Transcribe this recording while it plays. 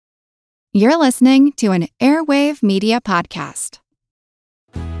You're listening to an Airwave Media Podcast.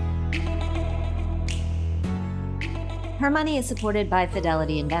 Her Money is supported by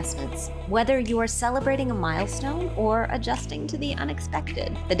Fidelity Investments. Whether you're celebrating a milestone or adjusting to the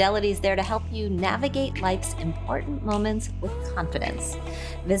unexpected, Fidelity is there to help you navigate life's important moments with confidence.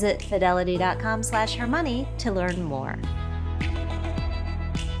 Visit fidelity.com/hermoney to learn more.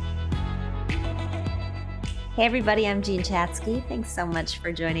 Hey everybody, I'm Jean Chatzky. Thanks so much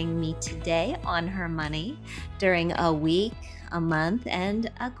for joining me today on Her Money during a week, a month, and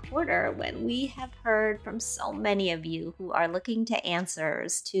a quarter when we have heard from so many of you who are looking to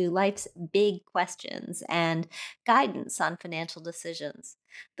answers to life's big questions and guidance on financial decisions.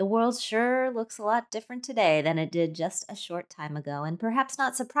 The world sure looks a lot different today than it did just a short time ago, and perhaps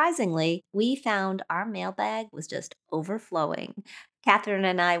not surprisingly, we found our mailbag was just overflowing. Catherine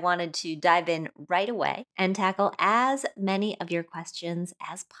and I wanted to dive in right away and tackle as many of your questions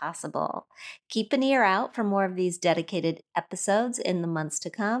as possible. Keep an ear out for more of these dedicated episodes in the months to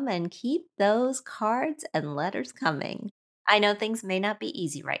come and keep those cards and letters coming. I know things may not be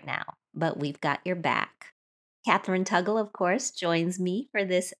easy right now, but we've got your back. Catherine Tuggle, of course, joins me for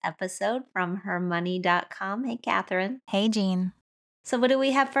this episode from hermoney.com. Hey, Catherine. Hey, Jean. So what do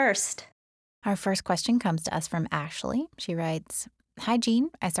we have first? Our first question comes to us from Ashley. She writes, Hi,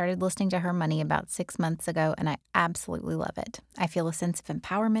 Jean. I started listening to Her Money about 6 months ago, and I absolutely love it. I feel a sense of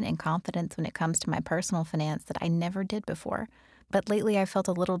empowerment and confidence when it comes to my personal finance that I never did before. But lately, I felt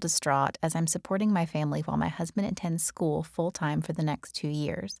a little distraught as I'm supporting my family while my husband attends school full-time for the next 2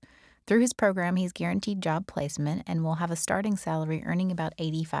 years. Through his program, he's guaranteed job placement and will have a starting salary earning about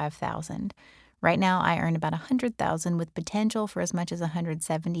 $85,000. Right now, I earn about $100,000 with potential for as much as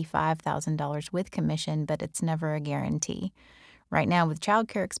 $175,000 with commission, but it's never a guarantee. Right now, with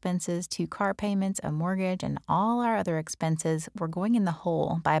childcare expenses, 2 car payments, a mortgage, and all our other expenses, we're going in the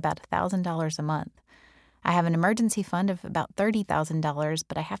hole by about $1,000 a month. I have an emergency fund of about $30,000,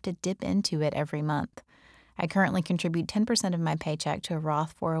 but I have to dip into it every month. I currently contribute 10% of my paycheck to a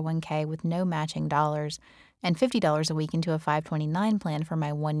Roth 401k with no matching dollars and $50 a week into a 529 plan for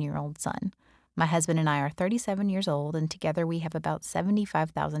my 1-year-old son. My husband and I are 37 years old, and together we have about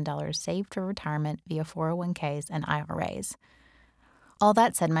 $75,000 saved for retirement via 401ks and IRAs. All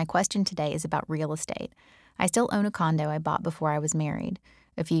that said, my question today is about real estate. I still own a condo I bought before I was married.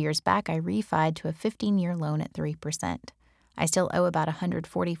 A few years back, I refied to a 15-year loan at 3%. I still owe about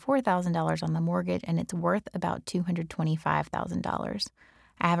 $144,000 on the mortgage, and it's worth about $225,000.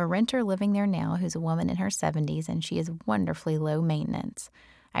 I have a renter living there now who's a woman in her 70s, and she is wonderfully low maintenance.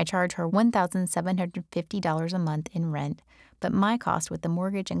 I charge her $1,750 a month in rent, but my cost with the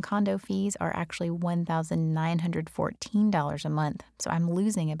mortgage and condo fees are actually $1,914 a month, so I'm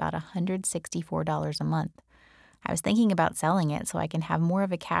losing about $164 a month. I was thinking about selling it so I can have more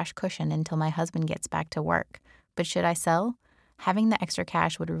of a cash cushion until my husband gets back to work. But should I sell? Having the extra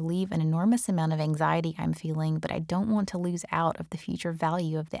cash would relieve an enormous amount of anxiety I'm feeling, but I don't want to lose out of the future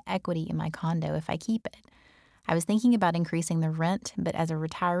value of the equity in my condo if I keep it. I was thinking about increasing the rent, but as a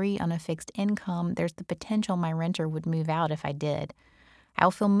retiree on a fixed income, there's the potential my renter would move out if I did. I'll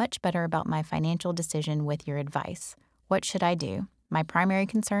feel much better about my financial decision with your advice. What should I do? My primary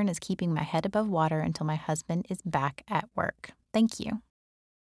concern is keeping my head above water until my husband is back at work. Thank you.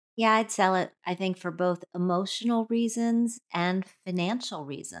 Yeah, I'd sell it, I think, for both emotional reasons and financial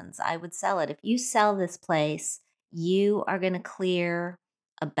reasons. I would sell it. If you sell this place, you are going to clear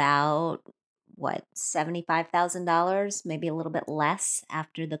about, $75,000, maybe a little bit less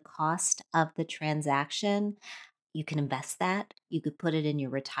after the cost of the transaction. You can invest that. You could put it in your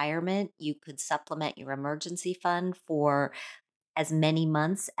retirement. You could supplement your emergency fund for as many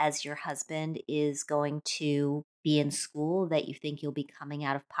months as your husband is going to be in school that you think you'll be coming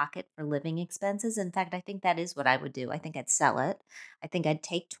out of pocket for living expenses. In fact, I think that is what I would do. I think I'd sell it. I think I'd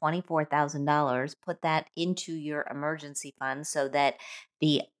take $24,000, put that into your emergency fund so that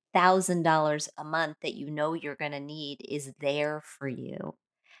the $1,000 a month that you know you're going to need is there for you.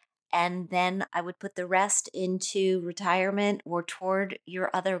 And then I would put the rest into retirement or toward your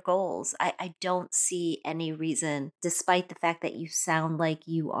other goals. I don't see any reason, despite the fact that you sound like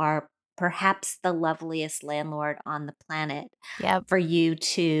you are perhaps the loveliest landlord on the planet, Yep. for you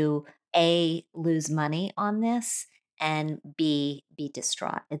to A, lose money on this, and B, be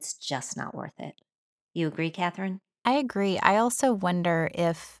distraught. It's just not worth it. You agree, Catherine? I agree. I also wonder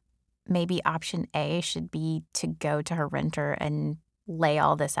if maybe option A should be to go to her renter and lay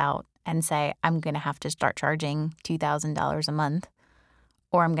all this out and say, I'm going to have to start charging $2,000 a month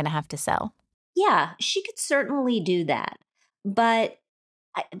or I'm going to have to sell. Yeah, she could certainly do that. But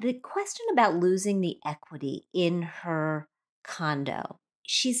the question about losing the equity in her condo,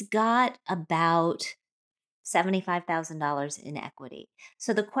 she's got about $75,000 in equity.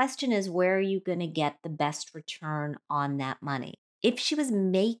 So the question is, where are you going to get the best return on that money? If she was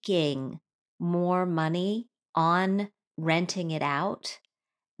making more money on renting it out,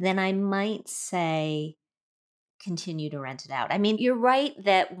 then I might say continue to rent it out. I mean, you're right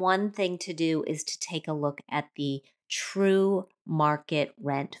that one thing to do is to take a look at the true market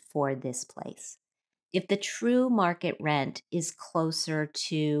rent for this place. If the true market rent is closer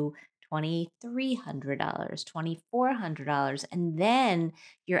to $2,300, $2,400, and then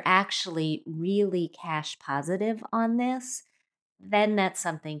you're actually really cash positive on this, then that's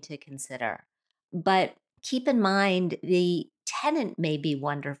something to consider. But keep in mind the tenant may be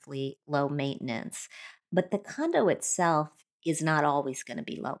wonderfully low maintenance, but the condo itself is not always going to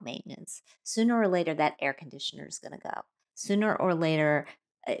be low maintenance. Sooner or later, that air conditioner is going to go. Sooner or later,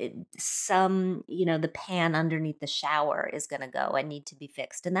 the pan underneath the shower is going to go and need to be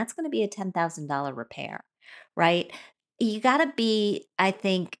fixed. And that's going to be a $10,000 repair, right? You got to be, I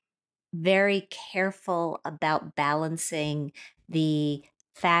think, very careful about balancing the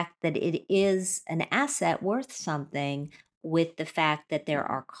fact that it is an asset worth something with the fact that there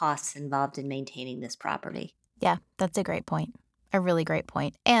are costs involved in maintaining this property. Yeah, that's a great point. A really great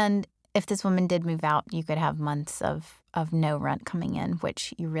point. And if this woman did move out, you could have months of no rent coming in,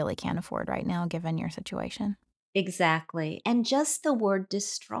 which you really can't afford right now given your situation. Exactly. And just the word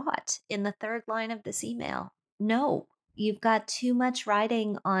distraught in the third line of this email. No, you've got too much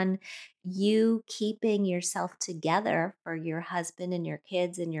riding on you keeping yourself together for your husband and your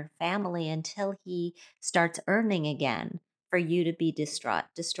kids and your family until he starts earning again for you to be distraught.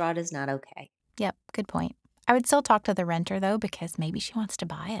 Distraught is not okay. Yep, good point. I would still talk to the renter though, because maybe she wants to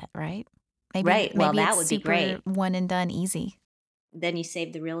buy it, right? Maybe Right. Well, maybe that it's would be super great. one and done easy. Then you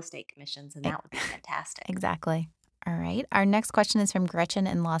save the real estate commissions, and E- that would be fantastic. Exactly. All right. Our next question is from Gretchen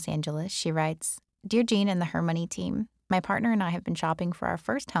in Los Angeles. She writes, Dear Jean and the Her Money team, my partner and I have been shopping for our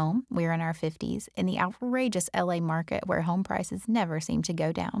first home. We're in our 50s in the outrageous LA market where home prices never seem to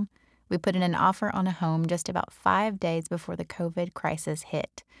go down. We put in an offer on a home just about 5 days before the COVID crisis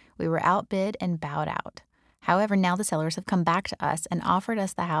hit. We were outbid and bowed out. However, now the sellers have come back to us and offered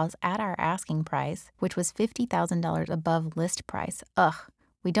us the house at our asking price, which was $50,000 above list price. Ugh,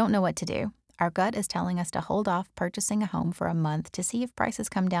 we don't know what to do. Our gut is telling us to hold off purchasing a home for a month to see if prices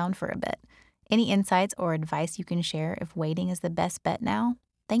come down for a bit. Any insights or advice you can share if waiting is the best bet now?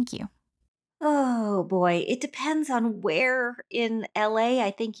 Thank you. Oh boy, it depends on where in LA I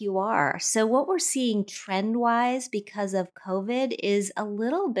think you are. So, what we're seeing trend wise because of COVID is a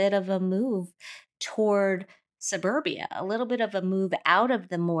little bit of a move toward suburbia, a little bit of a move out of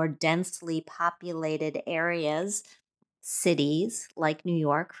the more densely populated areas, cities like New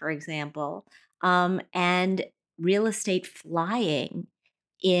York, for example, and real estate flying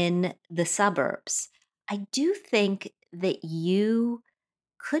in the suburbs. I do think that you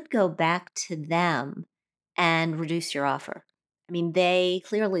could go back to them and reduce your offer. I mean, they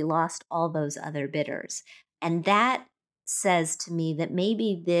clearly lost all those other bidders. And that says to me that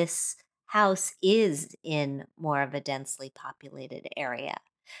maybe this house is in more of a densely populated area.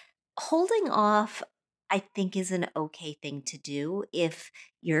 Holding off, I think, is an okay thing to do if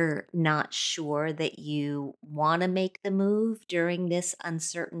you're not sure that you want to make the move during this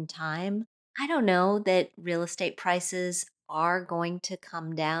uncertain time. I don't know that real estate prices are going to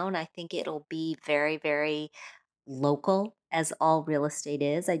come down. I think it'll be very, very local, as all real estate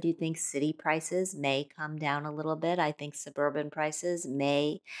is. I do think city prices may come down a little bit. I think suburban prices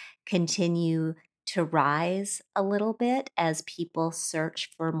may continue to rise a little bit as people search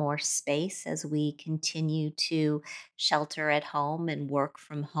for more space, as we continue to shelter at home and work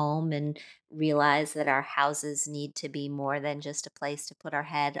from home and realize that our houses need to be more than just a place to put our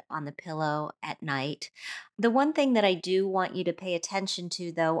head on the pillow at night. The one thing that I do want you to pay attention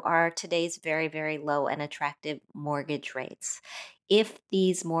to, though, are today's very, very low and attractive mortgage rates. If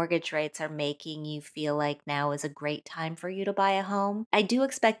these mortgage rates are making you feel like now is a great time for you to buy a home, I do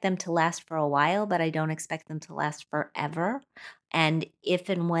expect them to last for a while, but I don't expect them to last forever. And if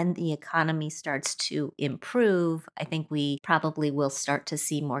and when the economy starts to improve, I think we probably will start to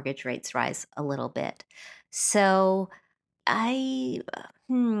see mortgage rates rise a little bit. So, I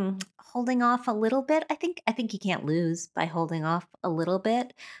holding off a little bit. I think you can't lose by holding off a little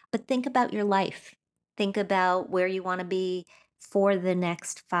bit, but think about your life. Think about where you want to be for the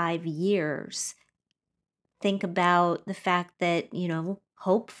next 5 years. Think about the fact that,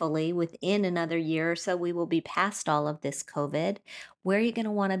 hopefully within another year or so we will be past all of this COVID. Where are you going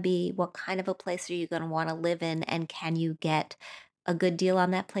to want to be? What kind of a place are you going to want to live in, and can you get a good deal on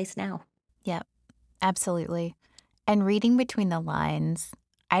that place now? Yep, absolutely. And reading between the lines,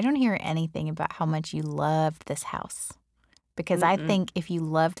 I don't hear anything about how much you loved this house. Because I Mm-mm. think if you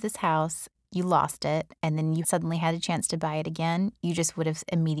loved this house, you lost it, and then you suddenly had a chance to buy it again, you just would have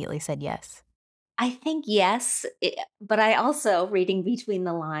immediately said yes. I think yes, but I also, reading between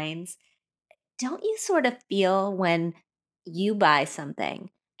the lines, don't you sort of feel when you buy something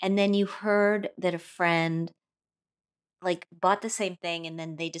and then you heard that a friend like bought the same thing and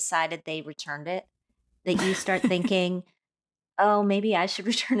then they decided they returned it, that you start thinking, oh, maybe I should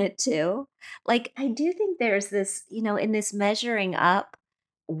return it too? Like, I do think there's this, in this measuring up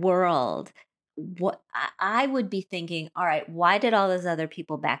world, what I would be thinking, all right, why did all those other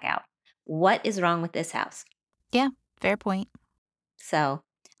people back out? What is wrong with this house? Yeah, fair point. So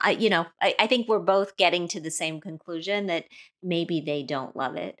I think we're both getting to the same conclusion that maybe they don't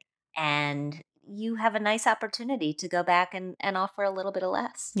love it. And you have a nice opportunity to go back and offer a little bit of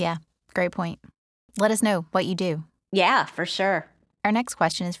less. Yeah, great point. Let us know what you do. Yeah, for sure. Our next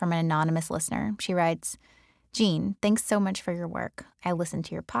question is from an anonymous listener. She writes, Jean, thanks so much for your work. I listen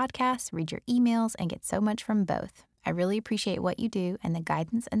to your podcasts, read your emails, and get so much from both. I really appreciate what you do and the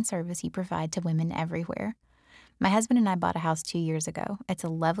guidance and service you provide to women everywhere. My husband and I bought a house 2 years ago. It's a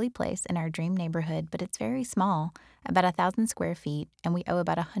lovely place in our dream neighborhood, but it's very small, about 1,000 square feet, and we owe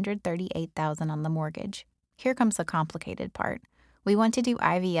about $138,000 on the mortgage. Here comes the complicated part. We want to do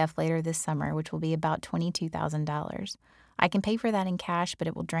IVF later this summer, which will be about $22,000. I can pay for that in cash, but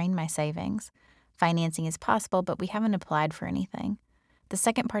it will drain my savings. Financing is possible, but we haven't applied for anything. The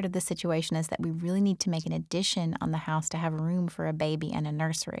second part of the situation is that we really need to make an addition on the house to have room for a baby and a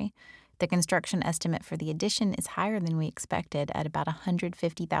nursery. The construction estimate for the addition is higher than we expected at about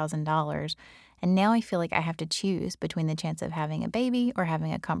 $150,000, and now I feel like I have to choose between the chance of having a baby or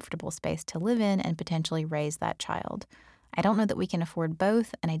having a comfortable space to live in and potentially raise that child. I don't know that we can afford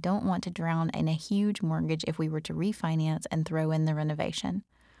both, and I don't want to drown in a huge mortgage if we were to refinance and throw in the renovation.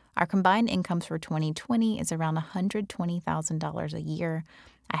 Our combined incomes for 2020 is around $120,000 a year.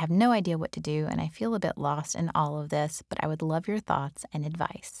 I have no idea what to do, and I feel a bit lost in all of this, but I would love your thoughts and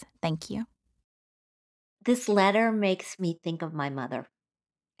advice. Thank you. This letter makes me think of my mother.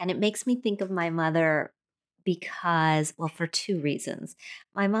 And it makes me think of my mother because, well, for two reasons.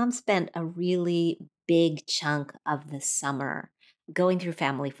 My mom spent a really big chunk of the summer going through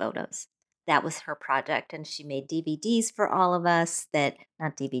family photos. That was her project. And she made DVDs for all of us that,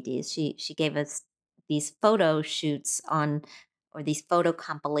 not DVDs, she gave us these photo shoots on, or these photo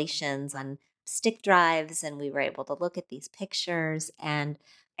compilations on stick drives. And we were able to look at these pictures. And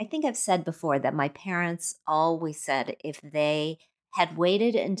I think I've said before that my parents always said if they had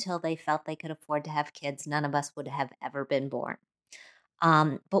waited until they felt they could afford to have kids, none of us would have ever been born.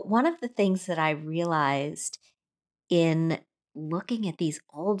 But one of the things that I realized in looking at these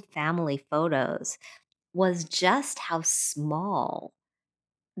old family photos was just how small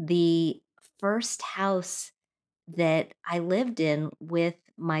the first house that I lived in with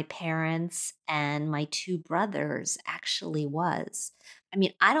my parents and my two brothers actually was. I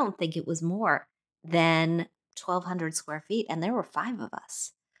mean, I don't think it was more than 1,200 square feet, and there were five of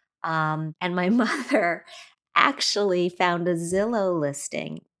us. And my mother actually found a Zillow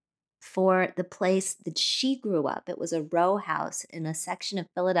listing for the place that she grew up. It was a row house in a section of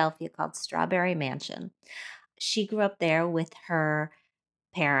Philadelphia called Strawberry Mansion. She grew up there with her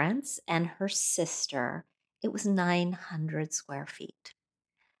parents and her sister. It was 900 square feet,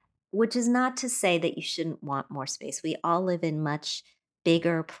 which is not to say that you shouldn't want more space. We all live in much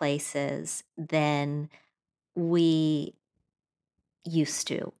bigger places than we used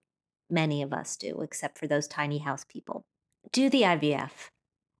to. Many of us do, except for those tiny house people. Do the IVF,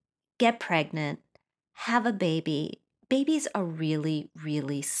 get pregnant, have a baby. Babies are really,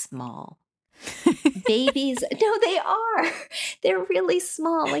 really small. Babies, no, they are. They're really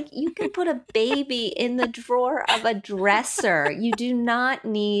small. Like you can put a baby in the drawer of a dresser. You don't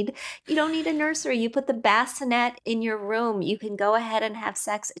need a nursery. You put the bassinet in your room. You can go ahead and have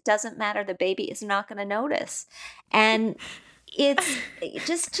sex. It doesn't matter. The baby is not going to notice. And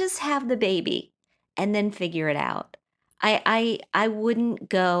it's just have the baby and then figure it out. I wouldn't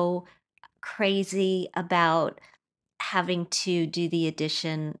go crazy about having to do the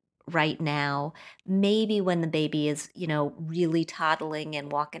addition right now. Maybe when the baby is, really toddling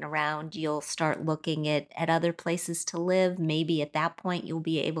and walking around, you'll start looking at other places to live. Maybe at that point you'll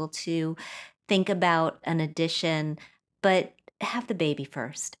be able to think about an addition. But have the baby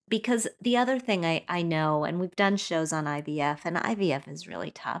first. Because the other thing I know, and we've done shows on IVF, and IVF is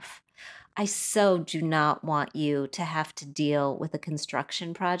really tough. I so do not want you to have to deal with a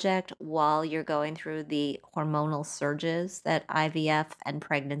construction project while you're going through the hormonal surges that IVF and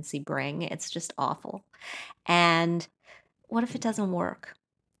pregnancy bring. It's just awful. And what if it doesn't work?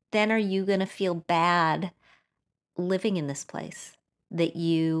 Then are you going to feel bad living in this place that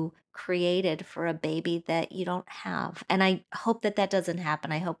you created for a baby that you don't have? And I hope that that doesn't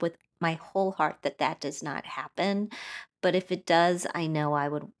happen. I hope with my whole heart that that does not happen. But if it does, I know I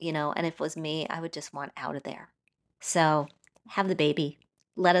would, and if it was me, I would just want out of there. So have the baby.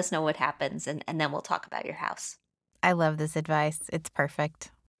 Let us know what happens, and then we'll talk about your house. I love this advice. It's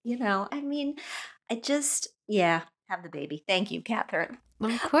perfect. I mean, yeah, have the baby. Thank you, Catherine.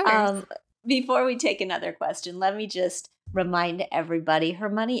 Of course. Before we take another question, let me just remind everybody Her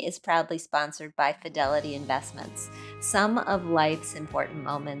Money is proudly sponsored by Fidelity Investments. Some of life's important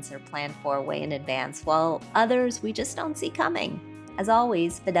moments are planned for way in advance, while others we just don't see coming. As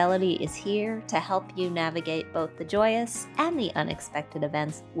always, Fidelity is here to help you navigate both the joyous and the unexpected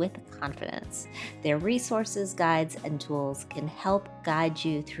events with confidence. Their resources, guides, and tools can help guide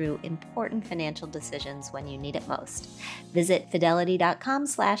you through important financial decisions when you need it most. Visit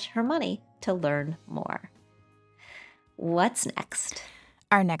fidelity.com/hermoney to learn more. What's next?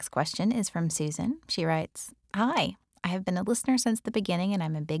 Our next question is from Susan. She writes, "Hi, I have been a listener since the beginning and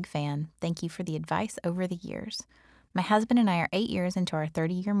I'm a big fan. Thank you for the advice over the years. My husband and I are 8 years into our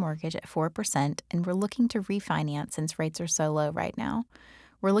 30-year mortgage at 4%, and we're looking to refinance since rates are so low right now.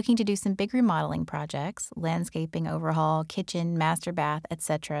 We're looking to do some big remodeling projects, landscaping overhaul, kitchen, master bath,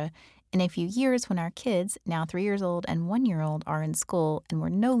 etc. in a few years when our kids, now 3 years old and 1 year old, are in school and we're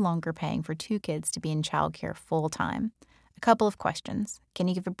no longer paying for 2 kids to be in childcare full time. A couple of questions. Can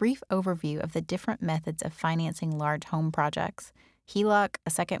you give a brief overview of the different methods of financing large home projects? HELOC, a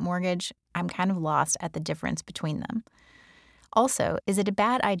second mortgage? I'm kind of lost at the difference between them. Also, is it a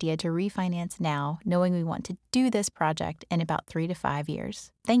bad idea to refinance now, knowing we want to do this project in about 3 to 5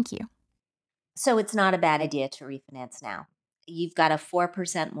 years? Thank you." So it's not a bad idea to refinance now. You've got a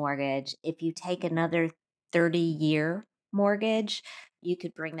 4% mortgage. If you take another 30-year mortgage, you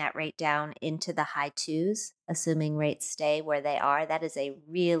could bring that rate down into the high twos, assuming rates stay where they are. That is a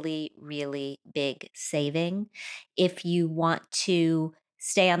really, really big saving. If you want to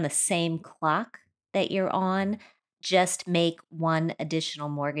stay on the same clock that you're on, just make one additional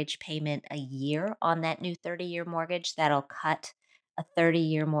mortgage payment a year on that new 30-year mortgage. That'll cut a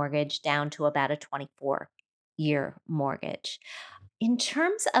 30-year mortgage down to about a 24-year mortgage. In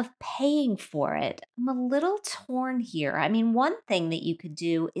terms of paying for it, I'm a little torn here. I mean, one thing that you could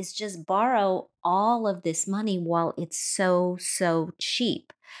do is just borrow all of this money while it's so, so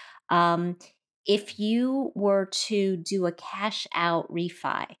cheap. Um, if you were to do a cash out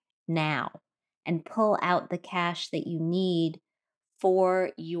refi now and pull out the cash that you need for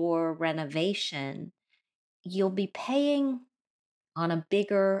your renovation, you'll be paying on a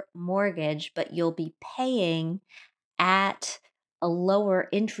bigger mortgage, but you'll be paying at a lower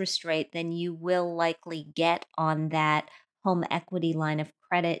interest rate than you will likely get on that home equity line of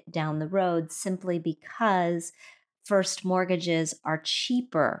credit down the road, simply because first mortgages are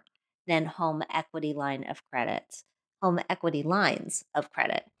cheaper than home equity lines of credit.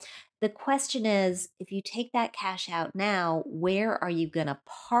 The question is, if you take that cash out now, where are you going to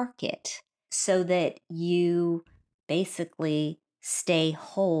park it so that you basically stay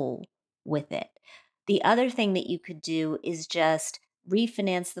whole with it? The other thing that you could do is just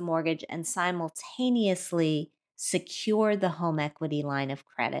refinance the mortgage and simultaneously secure the home equity line of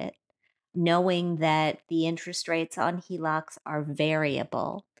credit, knowing that the interest rates on HELOCs are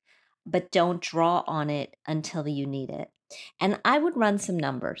variable, but don't draw on it until you need it. And I would run some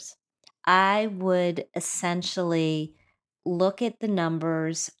numbers. I would essentially look at the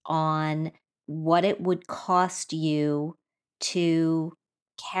numbers on what it would cost you to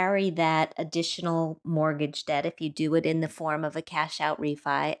carry that additional mortgage debt if you do it in the form of a cash out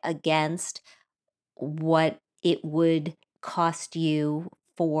refi against what it would cost you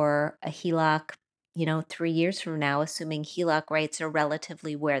for a HELOC, 3 years from now, assuming HELOC rates are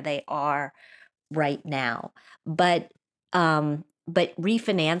relatively where they are right now. But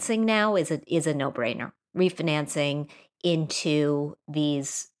refinancing now is a no-brainer. Refinancing into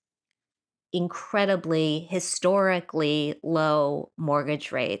these incredibly historically low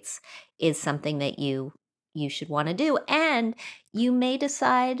mortgage rates is something that you should want to do. And you may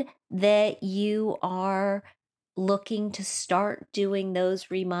decide that you are looking to start doing those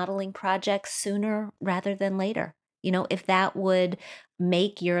remodeling projects sooner rather than later. If that would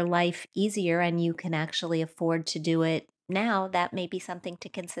make your life easier and you can actually afford to do it now that may be something to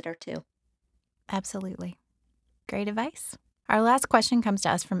consider too. Absolutely. Great advice. Our last question comes to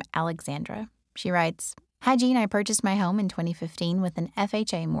us from Alexandra. She writes, Hi, Jean. I purchased my home in 2015 with an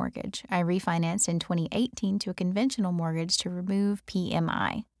FHA mortgage. I refinanced in 2018 to a conventional mortgage to remove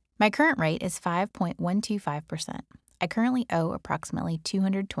PMI. My current rate is 5.125%. I currently owe approximately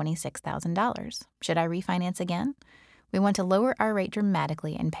 $226,000. Should I refinance again? We want to lower our rate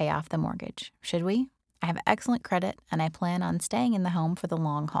dramatically and pay off the mortgage. Should we? I have excellent credit, and I plan on staying in the home for the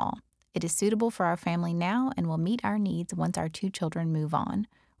long haul. It is suitable for our family now and will meet our needs once our 2 children move on.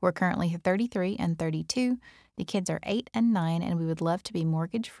 We're currently 33 and 32. The kids are 8 and 9, and we would love to be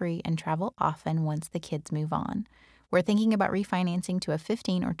mortgage-free and travel often once the kids move on. We're thinking about refinancing to a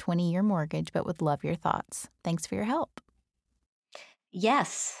 15 or 20-year mortgage, but would love your thoughts. Thanks for your help.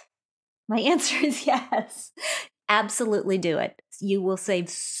 Yes. My answer is yes. Absolutely do it. You will save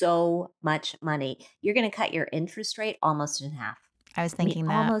so much money. You're going to cut your interest rate almost in half. I was thinking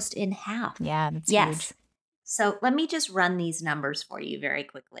that. Almost in half. Yeah, that's yes. huge. So let me just run these numbers for you very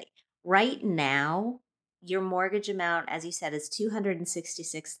quickly. Right now, your mortgage amount, as you said, is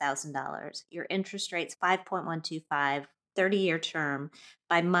 $266,000. Your interest rate's 5.125, 30-year term.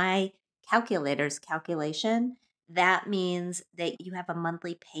 By my calculator's calculation, that means that you have a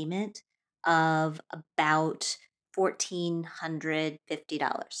monthly payment of about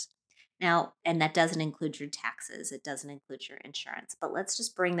 $1,450. Now, and that doesn't include your taxes. It doesn't include your insurance. But let's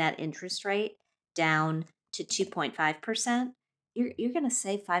just bring that interest rate down to 2.5%. You're going to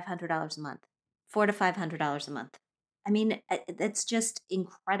save $500 a month, $400 to $500 a month. I mean, that's just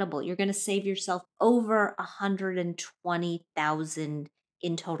incredible. You're going to save yourself over $120,000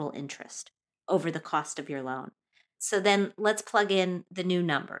 in total interest over the cost of your loan. So then let's plug in the new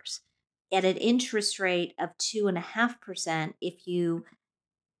numbers. At an interest rate of 2.5%, if you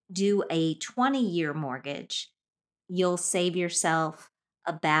do a 20-year mortgage, you'll save yourself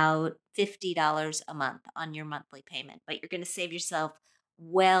about $50 a month on your monthly payment, but you're going to save yourself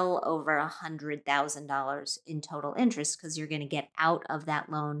well over $100,000 in total interest because you're going to get out of that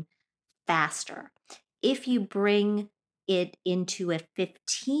loan faster. If you bring it into a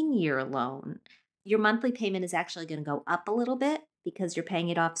 15-year loan, your monthly payment is actually going to go up a little bit because you're paying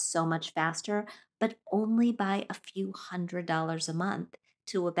it off so much faster, but only by a few $100s a month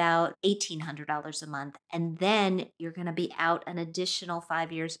to about $1,800 a month. And then you're going to be out an additional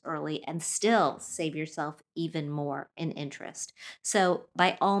 5 years early and still save yourself even more in interest. So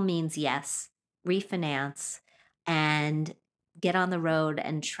by all means, yes, refinance and get on the road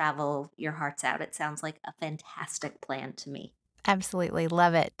and travel your hearts out. It sounds like a fantastic plan to me. Absolutely.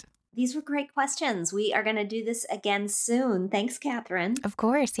 Love it. These were great questions. We are going to do this again soon. Thanks, Catherine. Of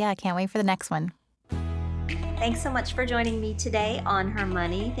course. Yeah, I can't wait for the next one. Thanks so much for joining me today on Her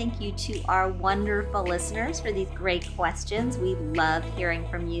Money. Thank you to our wonderful listeners for these great questions. We love hearing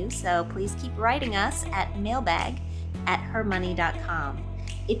from you, so please keep writing us at mailbag@hermoney.com.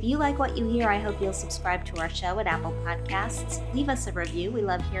 If you like what you hear, I hope you'll subscribe to our show at Apple Podcasts. Leave us a review. We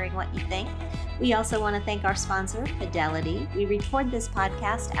love hearing what you think. We also want to thank our sponsor, Fidelity. We record this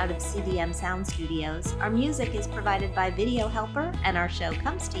podcast out of CDM Sound Studios. Our music is provided by Video Helper, and our show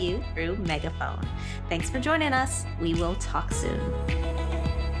comes to you through Megaphone. Thanks for joining us. We will talk soon.